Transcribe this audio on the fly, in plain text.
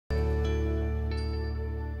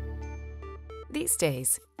These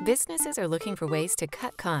days, businesses are looking for ways to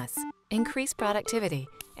cut costs, increase productivity,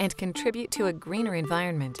 and contribute to a greener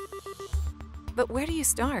environment. But where do you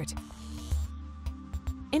start?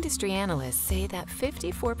 Industry analysts say that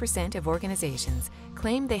 54% of organizations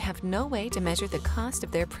claim they have no way to measure the cost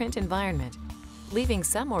of their print environment, leaving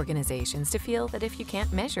some organizations to feel that if you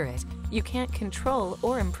can't measure it, you can't control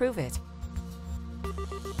or improve it.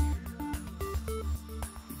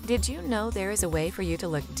 Did you know there is a way for you to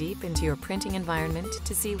look deep into your printing environment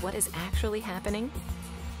to see what is actually happening?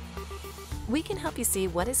 We can help you see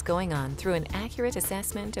what is going on through an accurate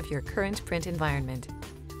assessment of your current print environment.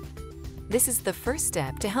 This is the first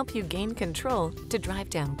step to help you gain control to drive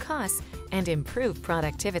down costs and improve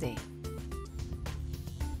productivity.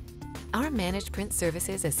 Our Managed Print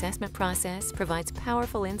Services assessment process provides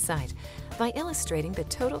powerful insight by illustrating the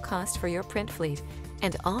total cost for your print fleet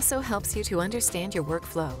and also helps you to understand your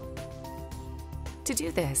workflow. To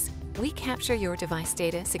do this, we capture your device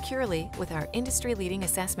data securely with our industry-leading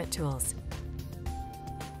assessment tools.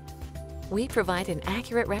 We provide an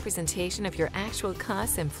accurate representation of your actual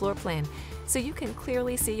costs and floor plan so you can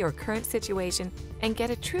clearly see your current situation and get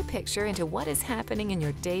a true picture into what is happening in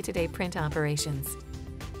your day-to-day print operations.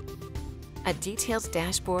 A detailed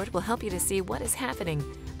dashboard will help you to see what is happening,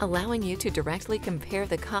 allowing you to directly compare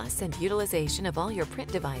the costs and utilization of all your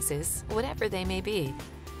print devices, whatever they may be,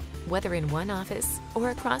 whether in one office or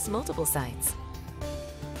across multiple sites.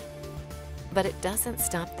 But it doesn't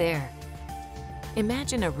stop there.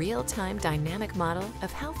 Imagine a real-time dynamic model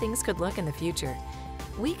of how things could look in the future.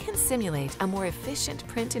 We can simulate a more efficient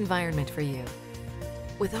print environment for you.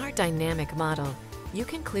 With our dynamic model, you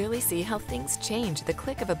can clearly see how things change the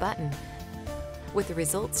click of a button, with the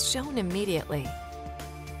results shown immediately.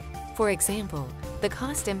 For example, the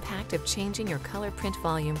cost impact of changing your color print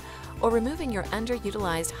volume or removing your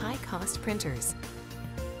underutilized high-cost printers.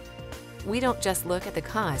 We don't just look at the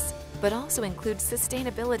costs, but also include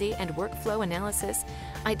sustainability and workflow analysis,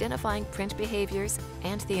 identifying print behaviors,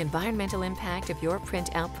 and the environmental impact of your print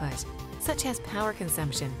output, such as power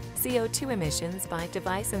consumption, CO2 emissions by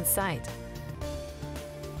device and site.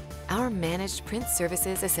 Our Managed Print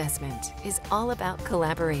Services assessment is all about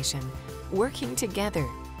collaboration, working together,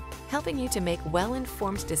 helping you to make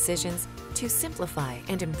well-informed decisions to simplify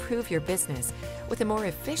and improve your business with a more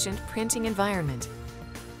efficient printing environment.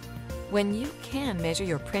 When you can measure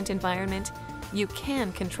your print environment, you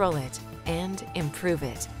can control it and improve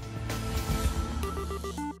it.